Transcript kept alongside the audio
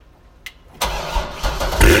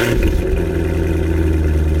You're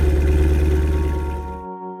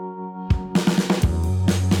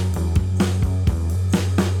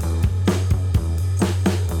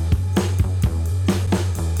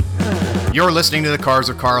listening to the Cars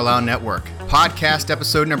of Carlisle Network, podcast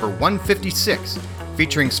episode number 156,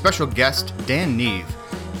 featuring special guest Dan Neve,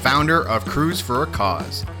 founder of Cruise for a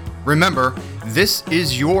Cause. Remember, this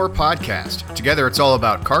is your podcast. Together, it's all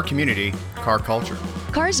about car community, car culture.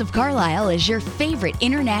 Cars of Carlisle is your favorite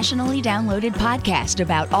internationally downloaded podcast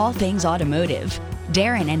about all things automotive.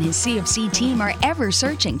 Darren and his CFC team are ever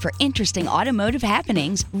searching for interesting automotive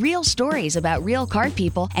happenings, real stories about real car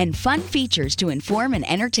people, and fun features to inform and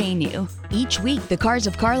entertain you. Each week, the Cars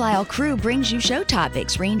of Carlisle crew brings you show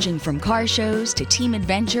topics ranging from car shows to team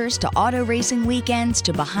adventures to auto racing weekends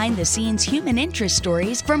to behind-the-scenes human interest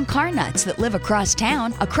stories from car nuts that live across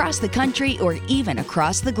town, across the country, or even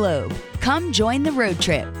across the globe. Come join the road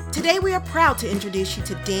trip. Today, we are proud to introduce you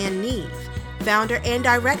to Dan Neve, founder and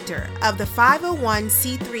director of the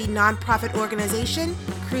 501c3 nonprofit organization,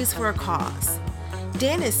 Cruise for a Cause.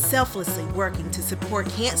 Dan is selflessly working to support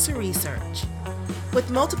cancer research.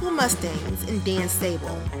 With multiple Mustangs in Dan's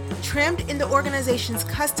stable, trimmed in the organization's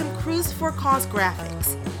custom Cruise for a Cause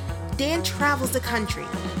graphics, Dan travels the country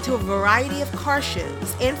to a variety of car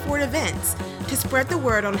shows and Ford events to spread the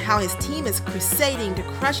word on how his team is crusading to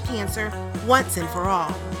crush cancer once and for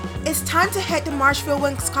all. It's time to head to Marshville,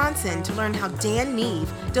 Wisconsin to learn how Dan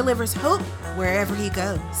Neve delivers hope wherever he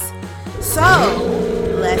goes. So,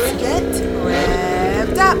 let's get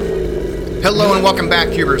revved up. Hello and welcome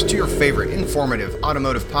back, Cubers, to your favorite informative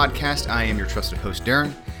automotive podcast. I am your trusted host,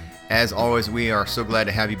 Darren. As always, we are so glad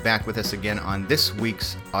to have you back with us again on this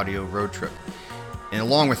week's audio road trip. And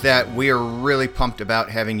along with that, we are really pumped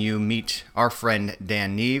about having you meet our friend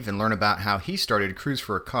Dan Neve and learn about how he started Cruise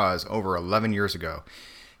for a Cause over 11 years ago.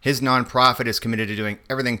 His nonprofit is committed to doing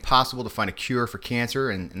everything possible to find a cure for cancer,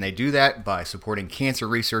 and they do that by supporting cancer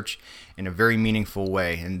research in a very meaningful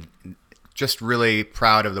way. And just really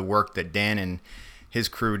proud of the work that Dan and his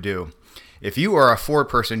crew do. If you are a Ford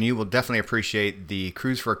person, you will definitely appreciate the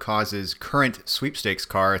Cruise for a Cause's current sweepstakes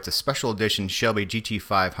car. It's a special edition Shelby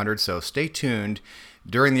GT500, so stay tuned.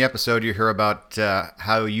 During the episode, you hear about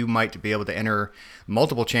how you might be able to enter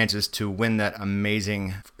multiple chances to win that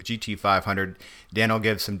amazing GT500. Dan will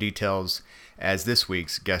give some details as this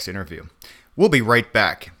week's guest interview. We'll be right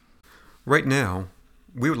back. Right now,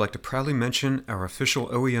 we would like to proudly mention our official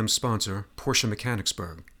OEM sponsor, Porsche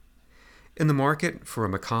Mechanicsburg. In the market for a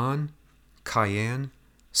Macan, Cayenne,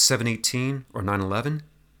 718, or 911,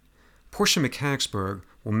 Porsche Mechanicsburg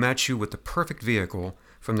will match you with the perfect vehicle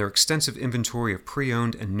from their extensive inventory of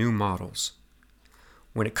pre-owned and new models.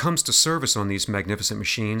 When it comes to service on these magnificent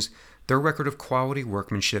machines, their record of quality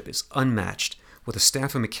workmanship is unmatched, with a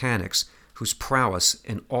staff of mechanics whose prowess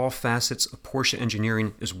in all facets of Porsche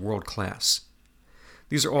engineering is world-class.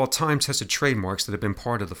 These are all time-tested trademarks that have been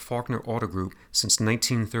part of the Faulkner Auto Group since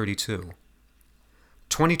 1932.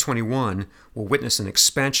 2021 will witness an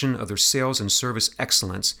expansion of their sales and service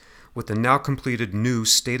excellence with the now completed new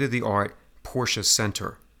state-of-the-art Porsche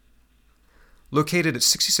Center. Located at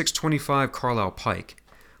 6625 Carlisle Pike,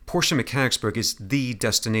 Porsche Mechanicsburg is the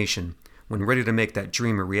destination when ready to make that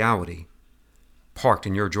dream a reality, parked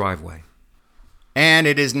in your driveway. And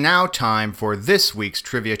it is now time for this week's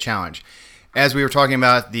trivia challenge. As we were talking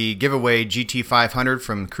about the giveaway GT500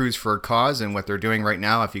 from Cruise for a Cause and what they're doing right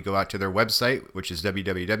now, if you go out to their website, which is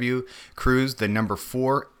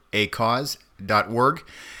www.cruise4acause.org,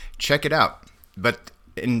 check it out. But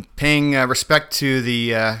in paying respect to the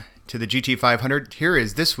GT500, here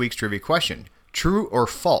is this week's trivia question. True or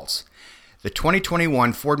false? The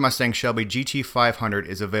 2021 Ford Mustang Shelby GT500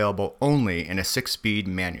 is available only in a 6-speed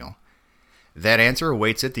manual. That answer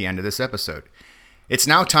awaits at the end of this episode. It's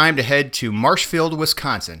now time to head to Marshfield,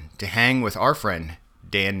 Wisconsin to hang with our friend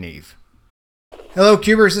Dan Neve. Hello,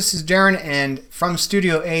 Cubers. This is Darren, and from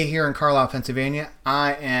Studio A here in Carlisle, Pennsylvania,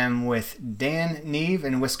 I am with Dan Neve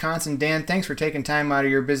in Wisconsin. Dan, thanks for taking time out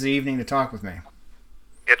of your busy evening to talk with me.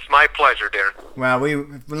 It's my pleasure, Darren. Well,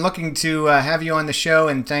 we've been looking to have you on the show,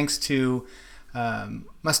 and thanks to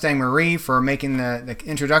Mustang Marie for making the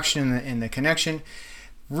introduction and the connection.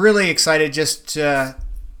 Really excited just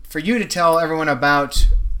for you to tell everyone about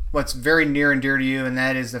what's very near and dear to you, and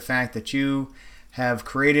that is the fact that you have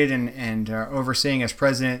created and are overseeing as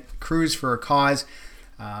president Cruise for a Cause.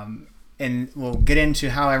 And we'll get into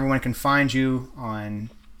how everyone can find you on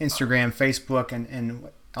Instagram, Facebook, and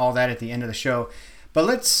all that at the end of the show. But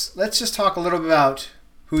let's just talk a little bit about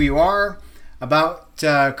who you are, about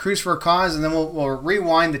Cruise for a Cause, and then we'll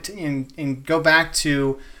rewind and go back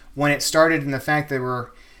to when it started and the fact there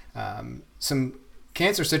were some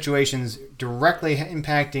cancer situations directly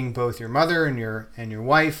impacting both your mother and your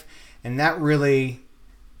wife, and that really,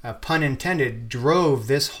 pun intended, drove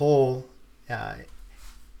this whole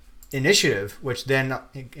initiative, which then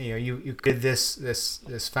you did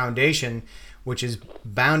this foundation, which is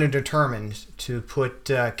bound and determined to put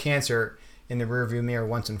cancer in the rearview mirror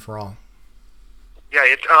once and for all. Yeah,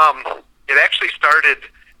 it actually started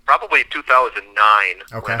probably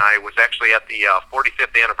 2009 when I was actually at the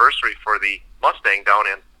 45th anniversary for the Mustang down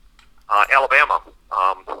in Alabama.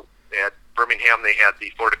 At Birmingham, they had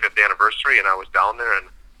the 45th anniversary, and I was down there, and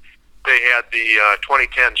they had the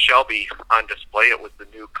 2010 Shelby on display. It was the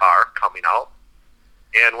new car coming out,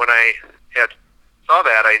 and when I saw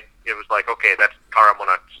that, it was like, okay, that's the car I'm going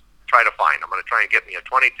to try to find. I'm going to try and get me a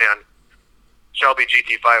 2010 Shelby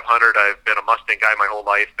GT500. I've been a Mustang guy my whole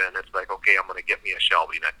life, and it's like, okay, I'm going to get me a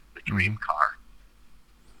Shelby. That's the dream car.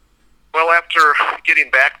 Well, after getting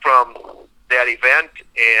back from that event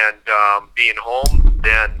and being home,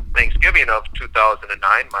 then Thanksgiving of 2009,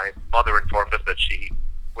 my mother informed us that she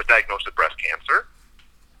was diagnosed with breast cancer.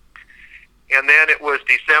 And then it was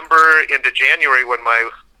December into January when my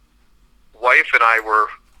wife and I were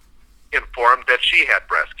informed that she had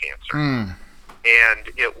breast cancer. And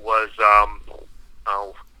it was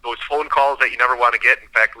those phone calls that you never want to get. In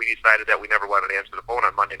fact, we decided that we never wanted to answer the phone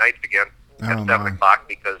on Monday nights again at 7 o'clock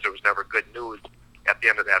because there was never good news at the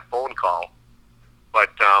end of that phone call. But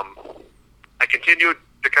I continued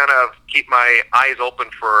to kind of keep my eyes open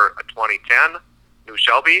for a 2010 new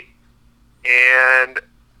Shelby, and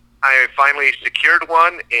I finally secured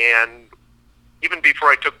one. And even before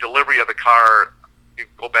I took delivery of the car, you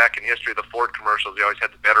go back in history of the Ford commercials, they always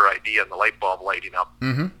had the better idea and the light bulb lighting up.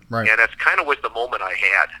 Right. And that's kind of was the moment I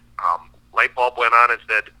had. Light bulb went on and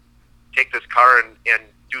said, take this car and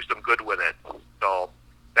do some good with it. So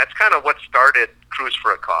that's kind of what started Cruise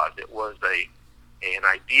for a Cause. It was an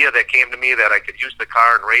idea that came to me that I could use the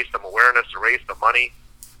car and raise some awareness and raise some money.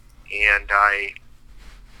 And I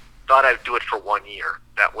thought I'd do it for 1 year.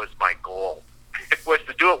 That was my goal. It was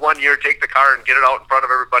to do it 1 year, take the car and get it out in front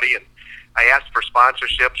of everybody. And I asked for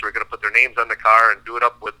sponsorships. We were going to put their names on the car and do it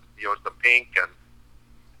up with some pink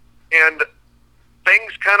and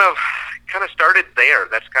things kind of started there.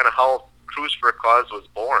 That's kind of how Cruise for a Cause was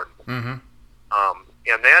born. And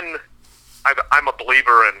then I'm a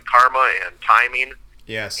believer in karma and timing.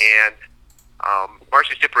 Yes. And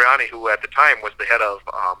Marcy Cipriani, who at the time was the head of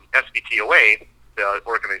SBTOA, the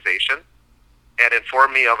organization, had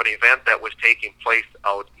informed me of an event that was taking place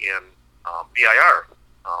out in VIR.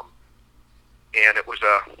 And it was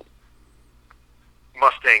a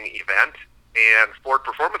Mustang event, and Ford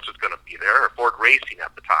Performance was going to be there, or Ford Racing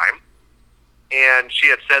at the time. And she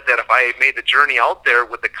had said that if I made the journey out there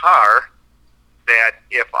with the car, that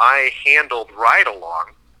if I handled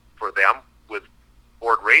ride-along for them with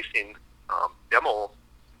Ford Racing demo,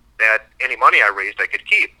 that any money I raised I could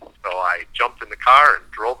keep. So I jumped in the car and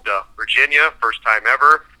drove to Virginia, first time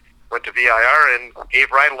ever, went to VIR and gave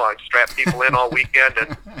ride-along, strapped people in all weekend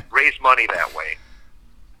and raised money that way.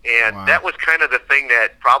 And that was kind of the thing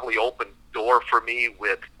that probably opened the door for me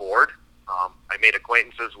with Ford. I made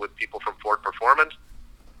acquaintances with people from Ford Performance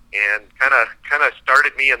and kind of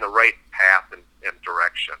started me in the right path and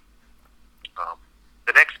direction.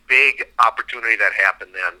 The next big opportunity that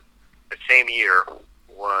happened then, the same year,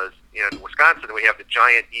 was in Wisconsin. We have the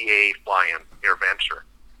giant EA fly-in, AirVenture.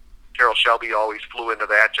 Carroll Shelby always flew into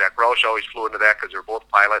that. Jack Roush always flew into that because they're both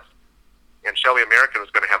pilots. And Shelby American was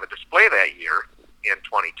going to have a display that year in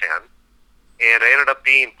 2010. And I ended up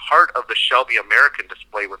being part of the Shelby American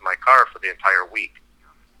display with my car for the entire week,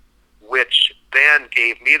 which then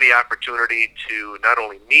gave me the opportunity to not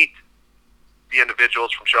only meet the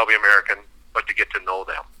individuals from Shelby American, but to get to know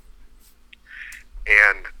them.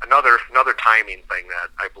 And another timing thing that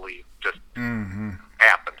I believe just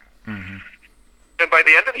happened. And by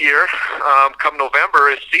the end of the year, come November,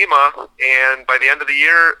 is SEMA, and by the end of the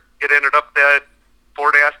year, it ended up that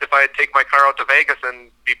Ford asked if I'd take my car out to Vegas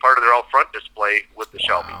and be part of their out front display with the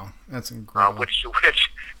Shelby. That's incredible. Which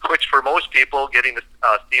for most people, getting to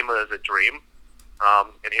SEMA is a dream.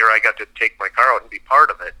 And here I got to take my car out and be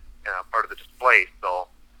part of it, part of the display. So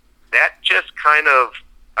that just kind of,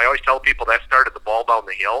 I always tell people that started the ball down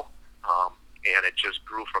the hill, and it just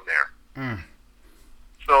grew from there.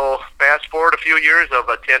 So fast forward a few years of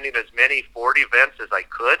attending as many Ford events as I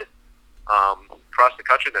could across the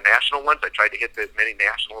country, the national ones. I tried to hit as many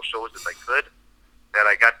national shows as I could, that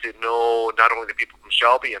I got to know not only the people from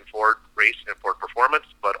Shelby and Ford Racing and Ford Performance,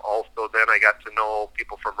 but also then I got to know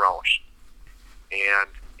people from Roush. And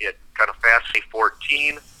it kind of fast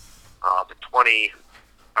 14,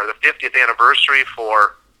 the 50th anniversary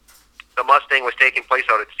for the Mustang was taking place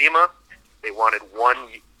out at SEMA. They wanted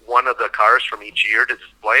one of the cars from each year to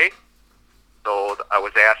display. So I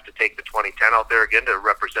was asked to take the 2010 out there again to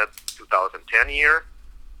represent the 2010 year.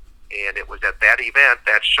 And it was at that event,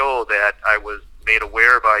 that show, that I was made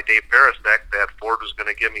aware by Dave Peristek that Ford was going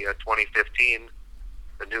to give me a 2015,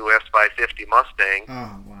 the new S550 Mustang,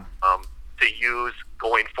 to use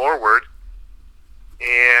going forward.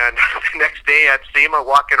 And the next day at SEMA,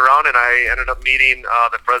 walking around, and I ended up meeting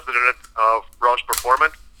the president of Roush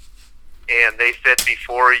Performance. And they said,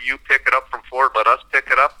 before you pick it up from Ford, let us pick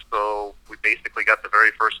it up. So we basically got the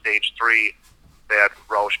very first Stage 3 that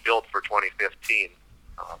Roush built for 2015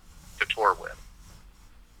 to tour with.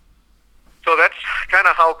 So that's kind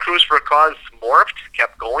of how Cruise for a Cause morphed,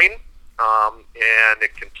 kept going, and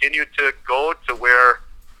it continued to go to where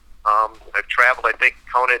I've traveled, I think,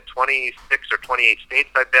 counted 26 or 28 states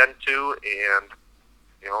I've been to, and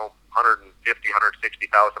 150,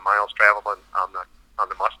 160,000 miles traveled on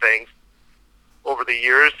the Mustangs over the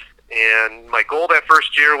years. And my goal that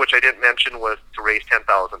first year, which I didn't mention, was to raise $10,000.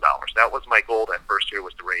 That was my goal that first year,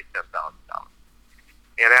 was to raise $10,000.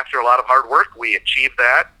 And after a lot of hard work, we achieved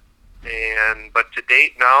that. But to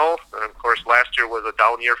date now, and of course last year was a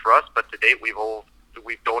down year for us, but to date we've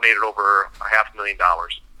donated over $500,000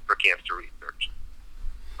 for cancer research.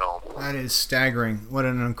 So that is staggering. What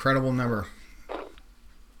an incredible number.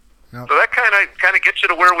 So that kind of gets you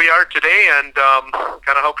to where we are today, and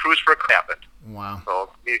kind of how Cruise for a Cause happened. Wow.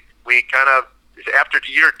 So we kind of, after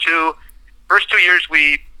year two, first 2 years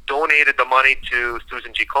we donated the money to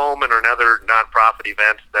Susan G. Komen and other nonprofit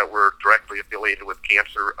events that were directly affiliated with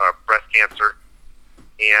cancer, breast cancer.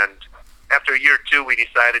 And after year two, we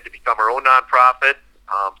decided to become our own nonprofit,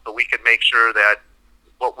 so we could make sure that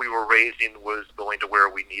what we were raising was going to where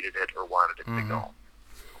we needed it or wanted it to go.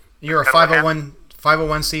 You're a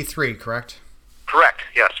 501c3, correct? Correct.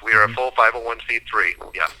 Yes, we are a full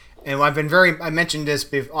 501c3. Yeah. And I mentioned this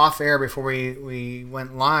off air before we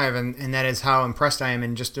went live, and that is how impressed I am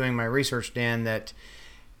in just doing my research, Dan, that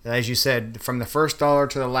as you said, from the first dollar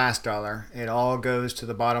to the last dollar, it all goes to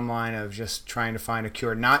the bottom line of just trying to find a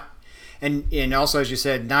cure. And also, as you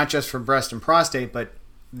said, not just for breast and prostate, but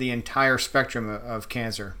the entire spectrum of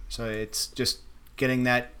cancer. So it's just getting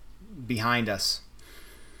that behind us.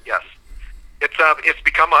 Yes. It's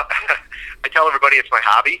become I tell everybody it's my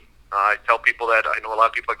hobby. I tell people that I know a lot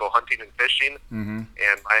of people that go hunting and fishing, and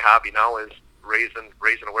my hobby now is raising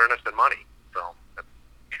awareness and money. So that's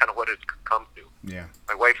kind of what it's come to. Yeah.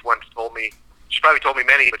 My wife once told me, she probably told me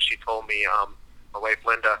many, but she told me, my wife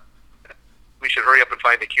Linda, we should hurry up and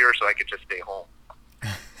find a cure so I could just stay home.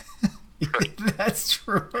 That's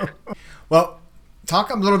true. Well,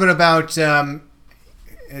 talk a little bit about,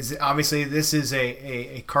 as obviously this is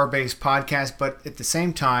a car-based podcast, but at the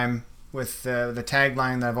same time, with the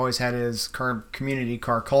tagline that I've always had is car community,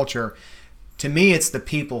 car culture. To me, it's the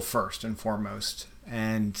people first and foremost.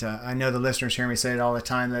 And I know the listeners hear me say it all the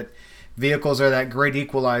time, that vehicles are that great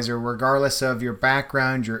equalizer, regardless of your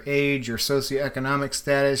background, your age, your socioeconomic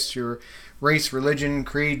status, your race, religion,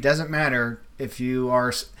 creed, doesn't matter. If you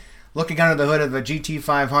are looking under the hood of a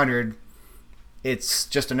GT500, it's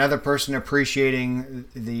just another person appreciating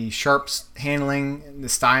the sharp handling, the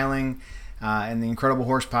styling, and the incredible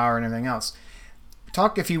horsepower and everything else.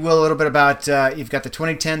 Talk, if you will, a little bit about, you've got the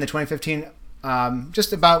 2010, the 2015,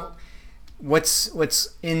 just about what's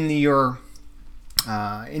in your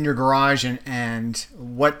garage and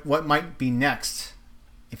what might be next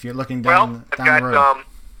if you're looking down the road.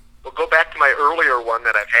 We'll go back to my earlier one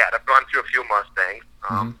that I've had. I've gone through a few Mustangs.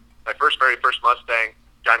 My very first Mustang,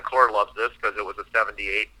 John Clore loves this because it was a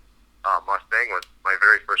 78 Mustang, was my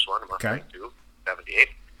very first one, a Mustang 2, 78.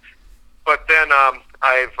 But then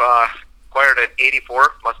I've acquired an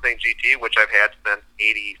 84 Mustang GT, which I've had since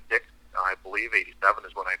 86, I believe. 87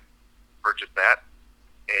 is when I purchased that.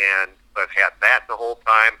 And I've had that the whole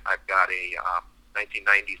time. I've got a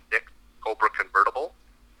 1996 Cobra convertible.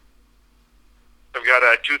 I've got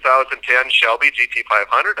a 2010 Shelby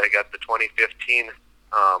GT500. I got the 2015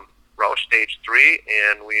 Roush Stage 3,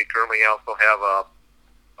 and we currently also have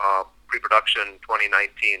a pre-production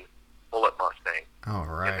 2019 Bullet Mustang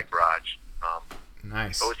in the garage.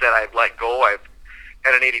 Nice. Those that I've let go. I've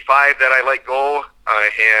had an 85 that I let go. I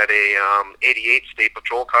had a 88 State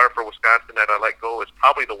Patrol car for Wisconsin that I let go. It's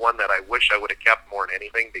probably the one that I wish I would have kept more than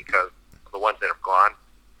anything because of the ones that have gone.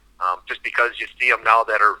 Just because you see them now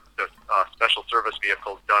that are the special service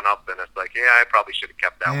vehicles done up, and it's like, yeah, I probably should have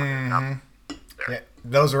kept that one. Yeah,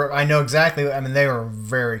 those are, I know exactly. I mean, they were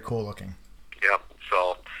very cool looking. Yep.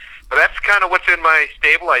 So, but that's kind of what's in my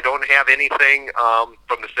stable. I don't have anything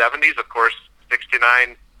from the 70s. Of course,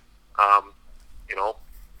 69,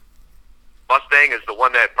 Mustang is the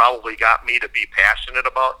one that probably got me to be passionate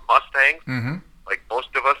about Mustangs. Mm-hmm. Like most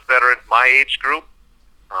of us that are in my age group.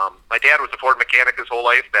 My dad was a Ford mechanic his whole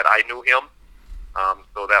life that I knew him.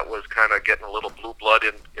 So that was kind of getting a little blue blood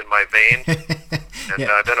in my veins. And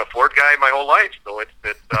Yeah. I've been a Ford guy my whole life. So it's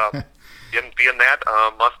being that,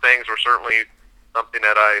 Mustangs were certainly something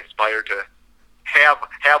that I aspired to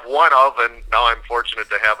have one of, and now I'm fortunate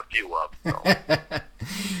to have a few of. So.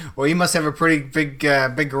 Well, you must have a pretty big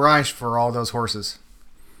garage for all those horses.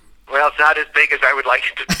 Well, it's not as big as I would like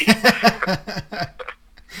it to be.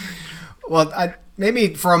 Well,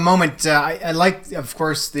 maybe for a moment, I like, of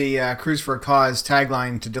course, the Cruise for a Cause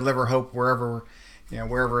tagline to deliver hope wherever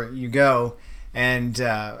you go. And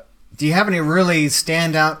do you have any really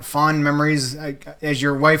standout, fond memories? As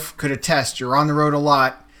your wife could attest, you're on the road a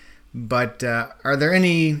lot. But are there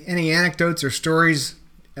any anecdotes or stories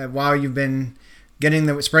while you've been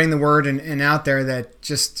spreading the word and out there that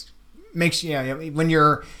just makes you, when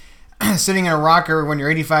you're sitting in a rocker when you're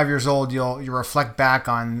 85 years old, you'll reflect back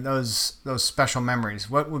on those special memories?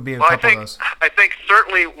 What would be a couple of those? I think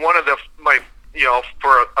certainly one of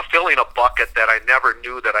for a filling a bucket that I never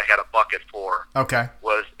knew that I had a bucket for. Okay.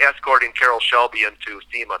 Was escorting Carroll Shelby into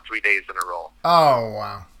SEMA 3 days in a row. Oh,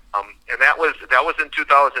 wow. And that was in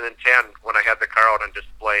 2010 when I had the car out on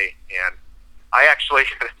display. And I actually,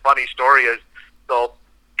 a funny story is, so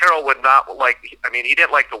Carroll would not he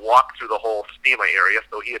didn't like to walk through the whole SEMA area,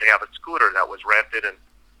 so he'd have a scooter that was rented, and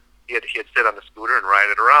he'd sit on the scooter and ride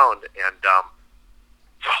it around. And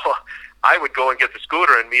so I would go and get the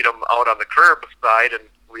scooter and meet him out on the curb side, and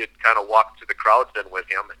we'd kind of walk through the crowds then with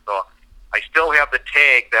him. And so I still have the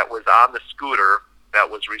tag that was on the scooter that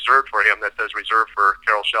was reserved for him that says reserved for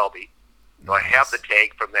Carroll Shelby. So I have the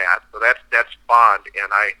tag from that. So that's fond.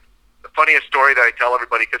 And the funniest story that I tell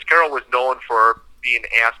everybody, because Carroll was known for being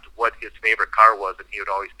asked what his favorite car was, and he would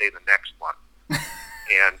always say the next one.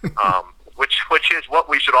 And which is what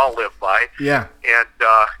we should all live by. Yeah. And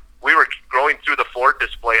we were going through the Ford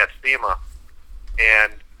display at SEMA,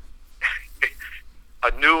 and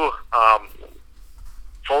a new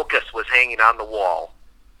Focus was hanging on the wall.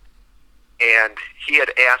 And he had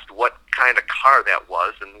asked what kind of car that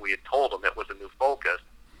was, and we had told him it was a new Focus.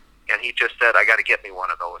 And he just said, "I got to get me one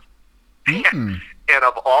of those." Mm. And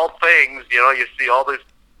of all things, you see all these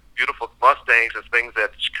beautiful Mustangs and things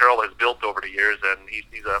that Carroll has built over the years, and he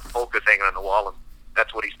sees a Focus hanging on the wall, and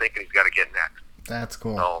that's what he's thinking he's got to get next. That's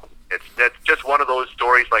cool. So that's just one of those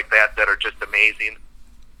stories like that are just amazing.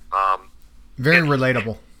 Very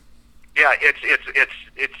relatable. Yeah, it's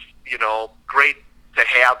great to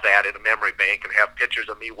have that in a memory bank and have pictures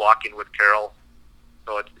of me walking with Carroll.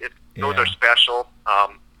 So those are special.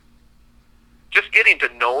 Just getting to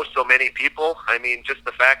know so many people. I mean, just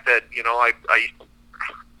the fact that I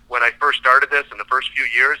when I first started this in the first few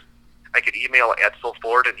years, I could email Edsel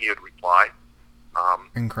Ford and he would reply.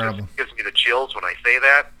 Incredible. Just gives me the chills when I say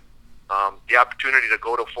that. The opportunity to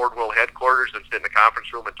go to Ford World headquarters and sit in the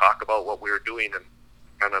conference room and talk about what we were doing and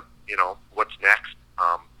kind of what's next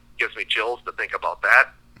gives me chills to think about that.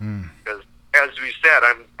 Because as we said,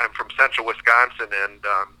 I'm from central Wisconsin and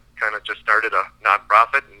kind of just started a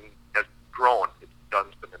nonprofit and has grown. It's done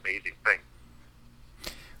some amazing things.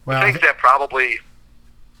 Well, The things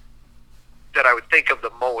that I would think of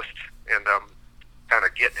the most, and kind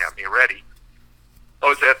of getting at me already,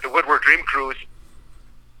 was at the Woodward Dream Cruise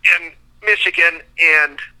in Michigan,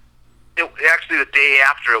 and actually the day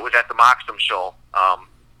after it was at the Moxham show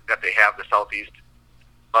that they have, the Southeast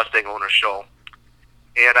Mustang Owners Show.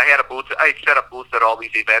 And I had a booth. I set up booths at all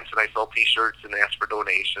these events, and I sold T-shirts and asked for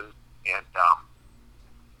donations. And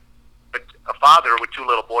but a father with two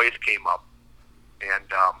little boys came up, and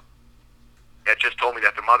had just told me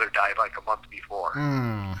that their mother died like a month before.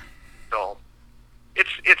 So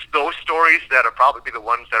it's those stories that are probably be the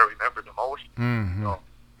ones that I remember the most. Mm-hmm. So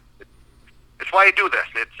it's why I do this.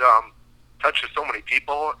 It's touches so many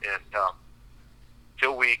people, and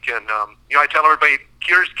till we can, I tell everybody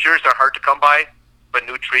cures are hard to come by, but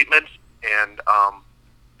new treatments and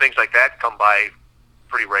things like that come by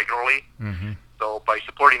pretty regularly. Mm-hmm. So by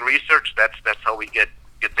supporting research, that's how we get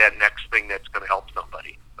that next thing that's going to help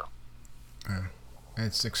somebody. So.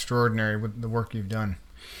 It's extraordinary with the work you've done.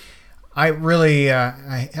 I really,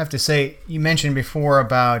 I have to say, you mentioned before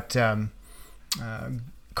about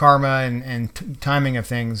karma and timing of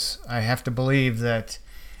things. I have to believe that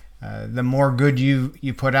the more good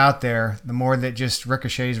you put out there, the more that just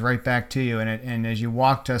ricochets right back to you. And as you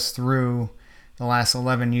walked us through the last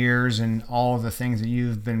 11 years and all of the things that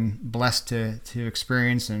you've been blessed to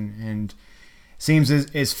experience, and seems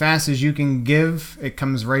as fast as you can give, it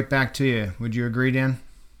comes right back to you. Would you agree, Dan?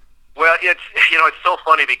 Well, it's it's so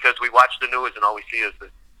funny because we watch the news and all we see is this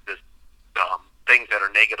things that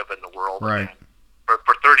are negative in the world. Right. And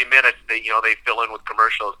for 30 minutes, they fill in with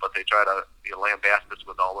commercials, but they try to lambast us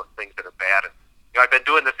with all the things that are bad. And, I've been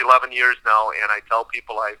doing this 11 years now, and I tell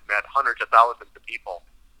people I've met hundreds of thousands of people,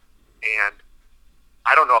 and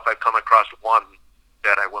I don't know if I've come across one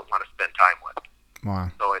that I wouldn't want to spend time with.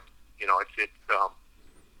 Wow. So it's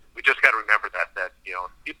we just got to remember that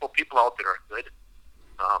people out there are good,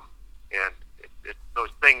 and it's those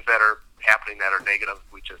things that are happening that are negative,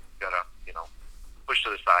 we just gotta push to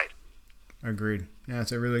the side. Agreed. Yeah,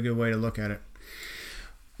 that's a really good way to look at it.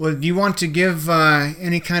 Well, do you want to give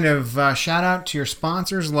any kind of shout out to your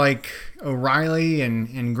sponsors like O'Reilly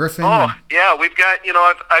and Griffin? Oh, yeah, we've got,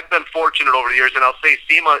 I've been fortunate over the years, and I'll say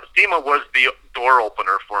SEMA was the door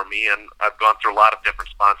opener for me, and I've gone through a lot of different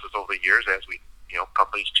sponsors over the years as we,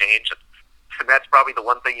 companies change. And that's probably the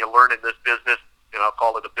one thing you learn in this business, I'll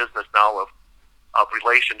call it a business now of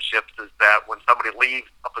relationships, is that when somebody leaves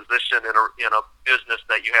a position in a business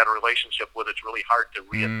that you had a relationship with, it's really hard to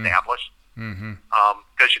reestablish.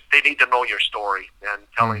 Because they need to know your story, and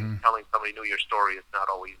telling somebody new your story is not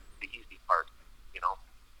always the easy part,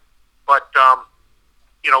 But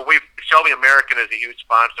Shelby American is a huge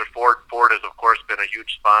sponsor. Ford has of course been a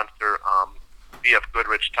huge sponsor. BF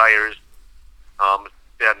Goodrich Tires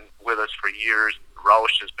been with us for years.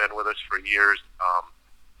 Roush has been with us for years.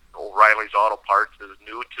 O'Reilly's Auto Parts is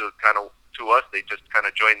new to us. They just kind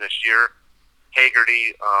of joined this year.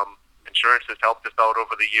 Hagerty Insurance has helped us out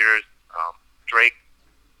over the years. Drake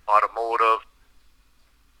Automotive.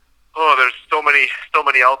 Oh, there's so many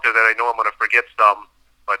out there that I know I'm going to forget some.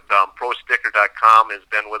 But ProSticker.com has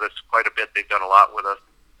been with us quite a bit. They've done a lot with us.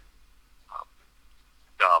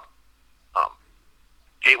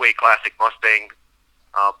 Gateway Classic Mustang.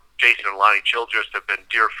 Jason and Lonnie Childress have been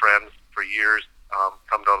dear friends for years.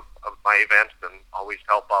 Come to my events and always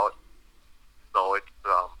help out. So it's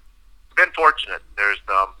been fortunate. There's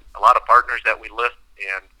a lot of partners that we list,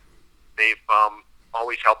 and they've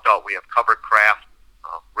always helped out. We have Covercraft,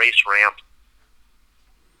 Race Ramps,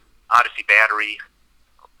 Odyssey Battery.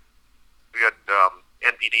 We got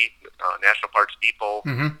NPD, National Parts Depot.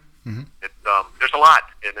 There's a lot,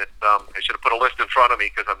 and I should have put a list in front of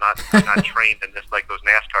me because I'm not trained in this like those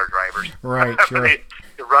NASCAR drivers. Right, sure. They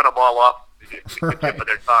run them all off the tip of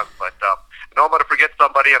their tongue. But I know I'm going to forget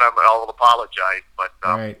somebody, and I'll apologize. But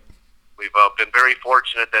right. We've been very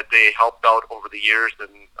fortunate that they helped out over the years, and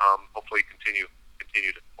hopefully continue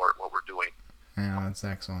to support what we're doing. Yeah, that's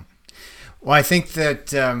excellent. Well, I think that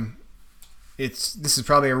this is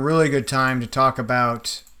probably a really good time to talk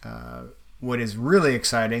about what is really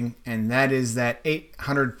exciting, and that is that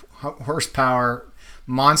 800 horsepower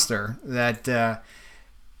monster that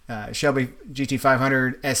Shelby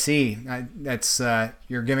GT500 SE that's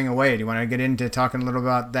you're giving away. Do you want to get into talking a little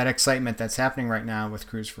about that excitement that's happening right now with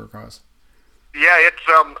Cruise for a Cause? Yeah, it's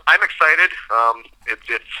I'm excited.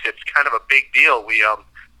 It's kind of a big deal. We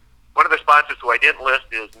one of the sponsors who I didn't list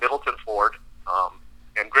is Middleton Ford,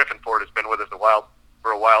 and Griffin Ford has been with us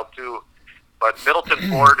for a while too. But Middleton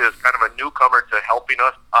Ford is kind of a newcomer to helping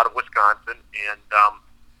us out of Wisconsin, and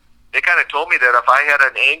they kind of told me that if I had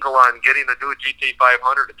an angle on getting the new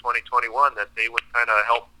GT500 in 2021, that they would kind of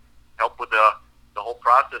help with the whole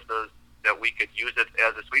process, that we could use it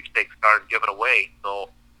as a sweepstakes car and give it away. So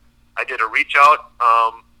I did a reach out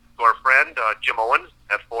to our friend Jim Owens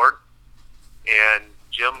at Ford, and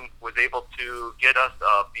Jim was able to get us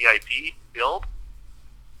a VIP build.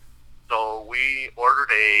 So we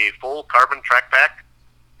ordered a full carbon track pack,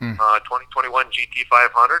 2021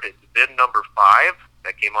 GT500. It's VIN number 5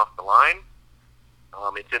 that came off the line.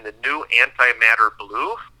 It's in the new antimatter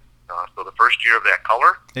blue, so the first year of that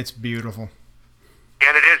color. It's beautiful.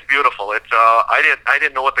 And it is beautiful. It's I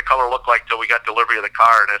didn't know what the color looked like till we got delivery of the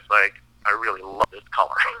car, and it's like, I really love this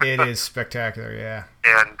color. It is spectacular, yeah.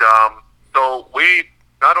 And so we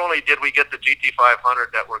not only did we get the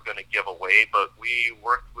GT500 that we're going to give away, but we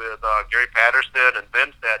worked with Gary Patterson and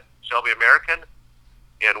Vince at Shelby American,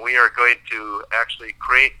 and we are going to actually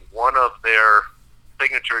create one of their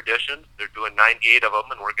signature editions. They're doing 98 of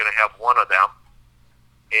them, and we're going to have one of them.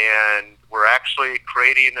 And we're actually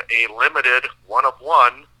creating a limited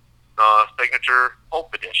one-of-one signature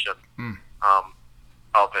Hope edition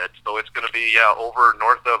of it. So it's going to be over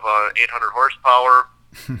north of 800 horsepower,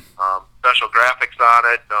 special graphics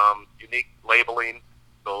on it, unique labeling.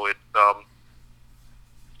 So it's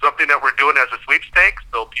something that we're doing as a sweepstakes,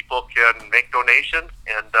 so people can make donations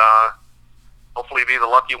and hopefully be the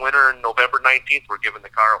lucky winner. On November 19th, we're giving the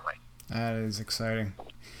car away. That is exciting.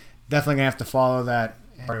 Definitely going to have to follow that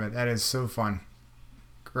part of it. That is so fun.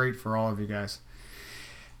 Great for all of you guys.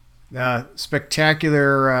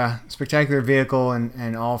 Spectacular vehicle,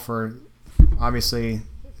 and all for obviously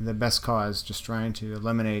the best cause. Just trying to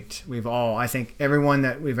eliminate. I think everyone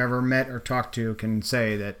that we've ever met or talked to can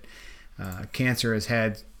say that cancer has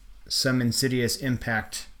had some insidious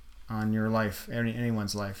impact on your life,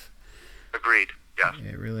 anyone's life. Agreed. Yeah.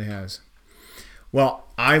 It really has. Well,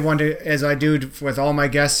 I want to, as I do with all my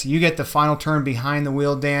guests, you get the final turn behind the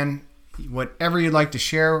wheel, Dan. Whatever you'd like to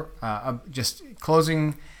share, just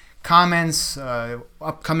closing comments,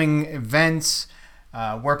 upcoming events,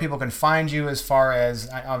 where people can find you as far as,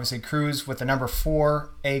 obviously, Cruise with the number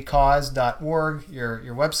 4acause.org,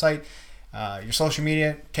 your website, your social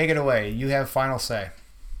media. Take it away. You have final say.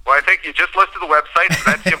 Well, I think you just listed the website. So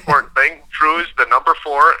that's the important thing. Cruise, the number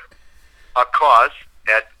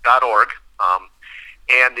 4acause.org.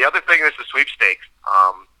 And the other thing is the sweepstakes.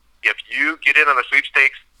 If you get in on the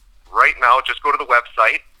sweepstakes right now, just go to the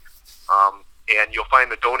website, and you'll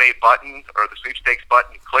find the donate button or the sweepstakes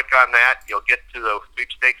button. Click on that. You'll get to the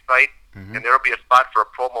sweepstakes site, and there will be a spot for a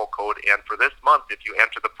promo code. And for this month, if you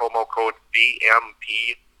enter the promo code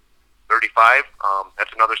VMP35,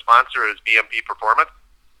 that's another sponsor, is VMP Performance.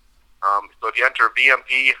 So if you enter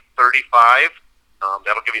VMP35,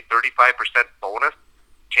 that'll give you 35% bonus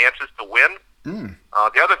chances to win.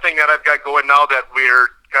 The other thing that I've got going now that we're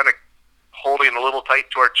kind of holding a little tight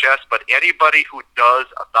to our chest, but anybody who does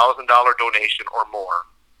 $1,000 donation or more,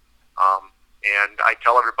 and I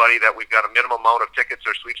tell everybody that we've got a minimum amount of tickets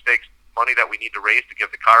or sweepstakes money that we need to raise to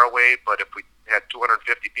give the car away, but if we had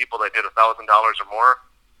 250 people that did $1,000 or more,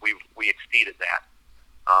 we exceeded that.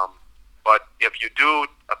 But if you do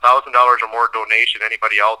 $1,000 or more donation,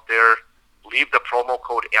 anybody out there, leave the promo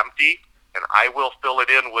code empty, and I will fill it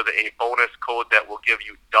in with a bonus code that will give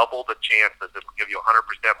you double the chances. It will give you 100%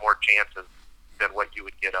 more chances than what you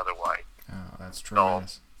would get otherwise. Oh, that's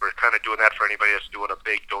tremendous. So we're kind of doing that for anybody that's doing a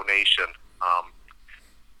big donation.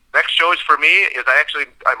 Next shows for me is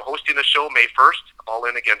I'm hosting a show May 1st, All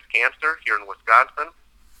In Against Cancer here in Wisconsin.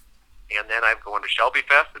 And then I'm going to Shelby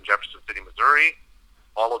Fest in Jefferson City, Missouri.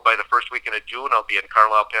 Followed by the first weekend of June, I'll be in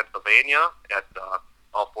Carlisle, Pennsylvania at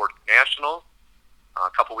All Ford Nationals. A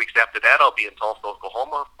couple weeks after that, I'll be in Tulsa,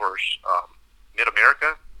 Oklahoma for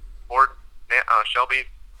Mid-America Ford Shelby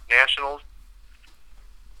Nationals.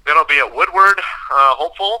 Then I'll be at Woodward,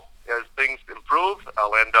 hopeful, as things improve.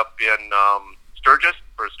 I'll end up in Sturgis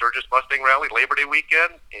for Sturgis Mustang Rally Labor Day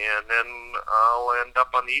weekend, and then I'll end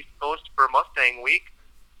up on the East Coast for Mustang Week.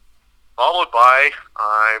 Followed by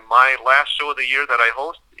my last show of the year that I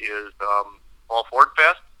host is Fall Ford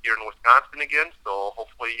Fest here in Wisconsin again, so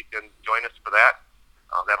hopefully you can join us for that.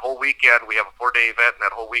 That whole weekend, we have a 4-day event, and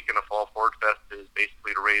that whole weekend of Fall Ford Fest is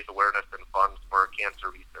basically to raise awareness and funds for cancer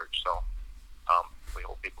research. So we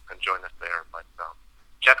hope people can join us there. But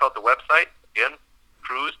check out the website, again,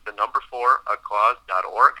 Cruise, the number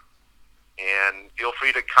 4acause.org. And feel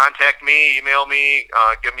free to contact me, email me,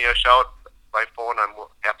 give me a shout by phone. I'm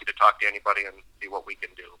happy to talk to anybody and see what we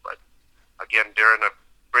can do. But again, Darren, I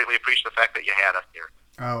greatly appreciate the fact that you had us here.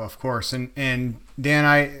 Oh, of course. And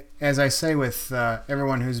Dan, as I say with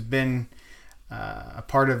everyone who's been a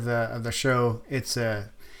part of the show, it's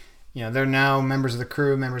they're now members of the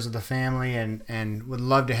crew, members of the family, and would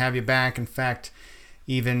love to have you back. In fact,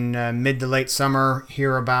 even mid to late summer,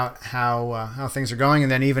 hear about how things are going,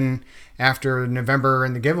 and then even after November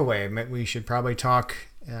and the giveaway, we should probably talk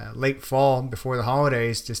late fall before the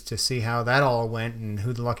holidays just to see how that all went and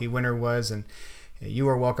who the lucky winner was. And you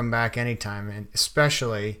are welcome back anytime, and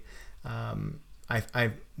especially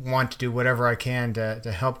I want to do whatever I can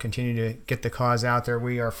to help continue to get the cause out there.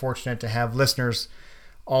 We are fortunate to have listeners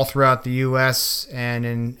all throughout the U.S. and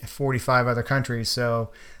in 45 other countries,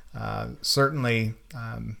 so certainly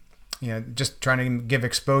just trying to give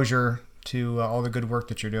exposure to all the good work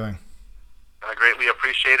that you're doing. I greatly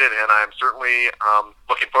appreciate it, and I'm certainly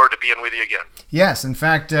looking forward to being with you again. Yes, in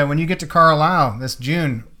fact, when you get to Carlisle this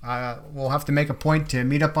June, we'll have to make a point to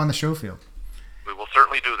meet up on the show field. We will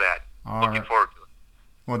certainly do that. Looking forward to it.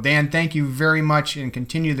 Well, Dan, thank you very much, and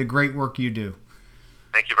continue the great work you do.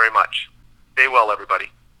 Thank you very much. Stay well,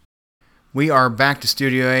 everybody. We are back to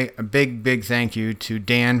Studio A. A big thank you to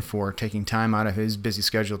Dan for taking time out of his busy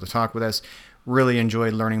schedule to talk with us. Really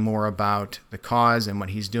enjoyed learning more about the cause and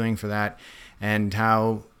what he's doing for that, and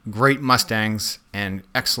how great Mustangs and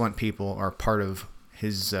excellent people are part of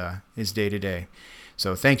his day-to-day.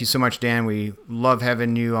 So thank you so much, Dan. We love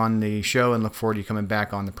having you on the show and look forward to you coming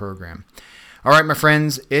back on the program. All right, my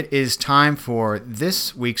friends, it is time for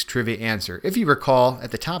this week's trivia answer. If you recall,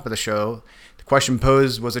 at the top of the show, the question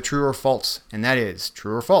posed was a true or false, and that is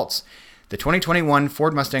true or false. The 2021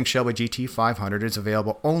 Ford Mustang Shelby GT500 is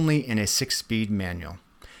available only in a 6-speed manual.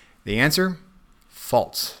 The answer?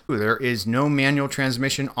 False. There is no manual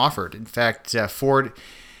transmission offered. In fact, Ford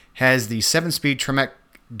has the 7-speed Tremec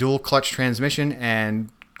dual clutch transmission, and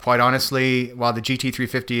quite honestly, while the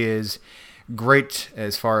GT350 is great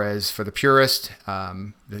as far as for the purist,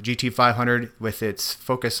 the GT500 with its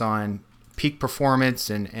focus on peak performance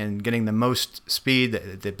and getting the most speed,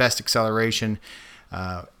 the best acceleration,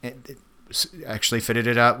 actually fitted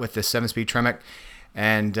it up with the 7-speed Tremec.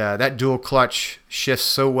 And that dual clutch shifts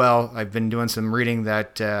so well. I've been doing some reading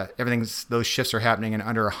that those shifts are happening in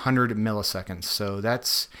under 100 milliseconds. So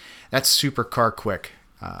that's super car quick.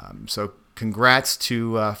 So congrats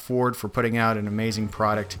to Ford for putting out an amazing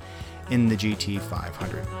product in the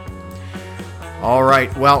GT500. All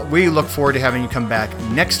right. Well, we look forward to having you come back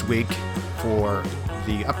next week for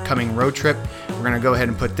the upcoming road trip. We're going to go ahead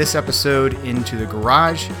and put this episode into the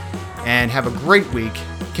garage and have a great week.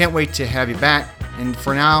 Can't wait to have you back. And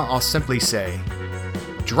for now, I'll simply say,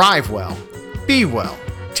 drive well, be well,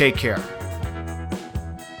 take care.